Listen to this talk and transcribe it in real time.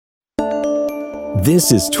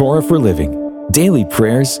This is Torah for Living, daily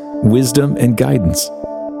prayers, wisdom, and guidance.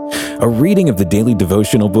 A reading of the daily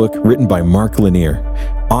devotional book written by Mark Lanier,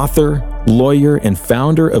 author, lawyer, and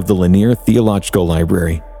founder of the Lanier Theological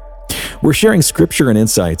Library. We're sharing scripture and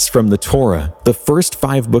insights from the Torah, the first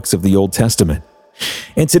 5 books of the Old Testament.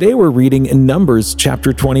 And today we're reading in Numbers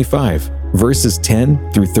chapter 25, verses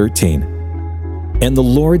 10 through 13. And the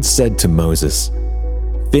Lord said to Moses,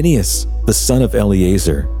 Phinehas, the son of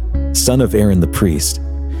Eleazar, son of Aaron the priest,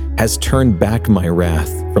 has turned back my wrath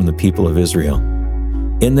from the people of Israel,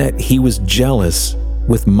 in that he was jealous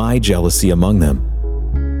with my jealousy among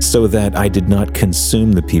them, so that I did not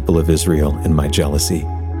consume the people of Israel in my jealousy.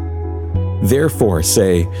 Therefore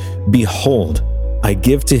say, Behold, I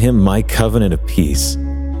give to him my covenant of peace,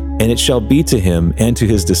 and it shall be to him and to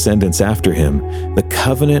his descendants after him the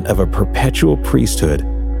covenant of a perpetual priesthood,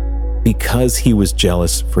 because he was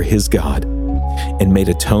jealous for his God and made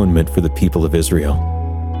atonement for the people of Israel.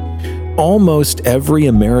 Almost every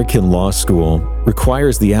American law school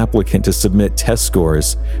requires the applicant to submit test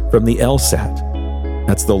scores from the LSAT.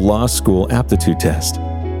 That's the Law School Aptitude Test.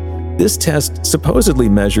 This test supposedly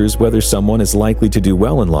measures whether someone is likely to do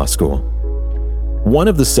well in law school. One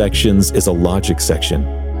of the sections is a logic section.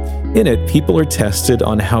 In it, people are tested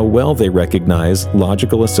on how well they recognize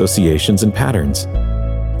logical associations and patterns.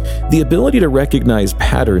 The ability to recognize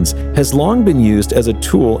patterns has long been used as a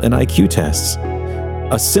tool in IQ tests.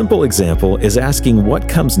 A simple example is asking what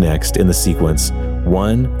comes next in the sequence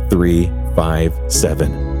 1, 3, 5,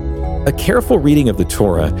 7. A careful reading of the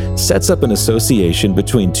Torah sets up an association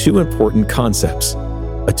between 2 important concepts,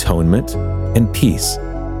 atonement and peace.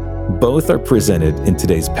 Both are presented in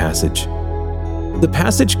today's passage. The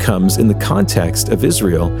passage comes in the context of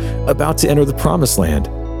Israel about to enter the Promised Land.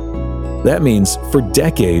 That means, for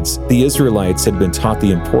decades, the Israelites had been taught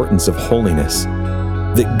the importance of holiness,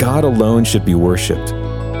 that God alone should be worshipped,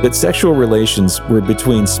 that sexual relations were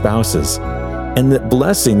between spouses, and that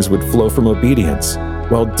blessings would flow from obedience,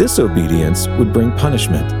 while disobedience would bring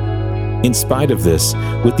punishment. In spite of this,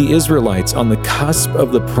 with the Israelites on the cusp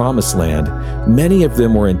of the Promised Land, many of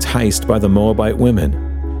them were enticed by the Moabite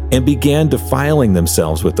women and began defiling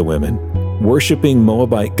themselves with the women, worshiping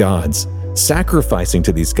Moabite gods, sacrificing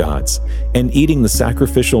to these gods, and eating the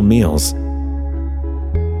sacrificial meals.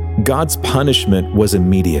 God's punishment was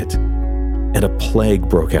immediate, and a plague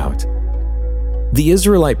broke out. The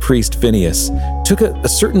Israelite priest Phinehas took a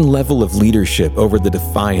certain level of leadership over the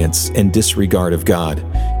defiance and disregard of God,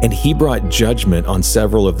 and he brought judgment on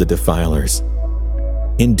several of the defilers.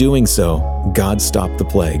 In doing so, God stopped the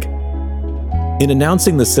plague. In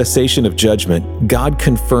announcing the cessation of judgment, God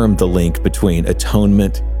confirmed the link between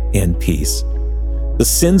atonement and peace. The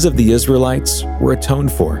sins of the Israelites were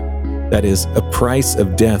atoned for. That is, a price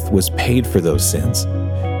of death was paid for those sins.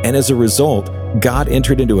 And as a result, God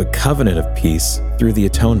entered into a covenant of peace through the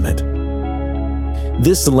atonement.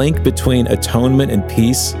 This link between atonement and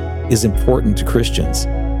peace is important to Christians.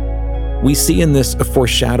 We see in this a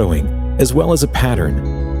foreshadowing as well as a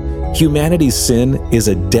pattern. Humanity's sin is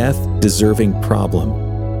a death-deserving problem,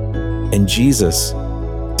 and Jesus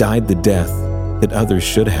died the death that others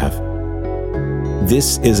should have.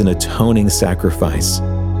 This is an atoning sacrifice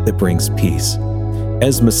that brings peace.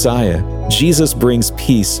 As Messiah, Jesus brings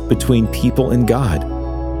peace between people and God.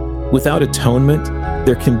 Without atonement,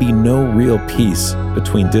 there can be no real peace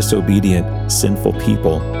between disobedient, sinful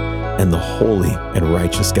people and the holy and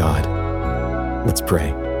righteous God. Let's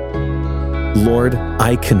pray. Lord,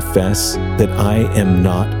 I confess that I am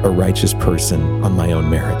not a righteous person on my own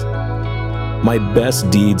merit. My best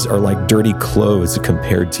deeds are like dirty clothes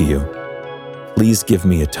compared to you. Please give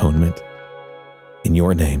me atonement. In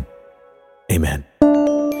your name, amen.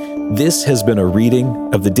 This has been a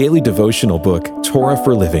reading of the daily devotional book, Torah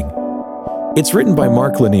for Living. It's written by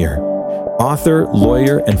Mark Lanier, author,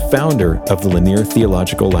 lawyer, and founder of the Lanier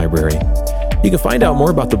Theological Library. You can find out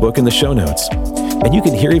more about the book in the show notes. And you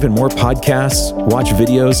can hear even more podcasts, watch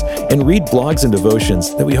videos, and read blogs and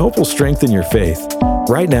devotions that we hope will strengthen your faith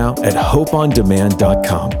right now at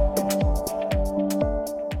hopeondemand.com.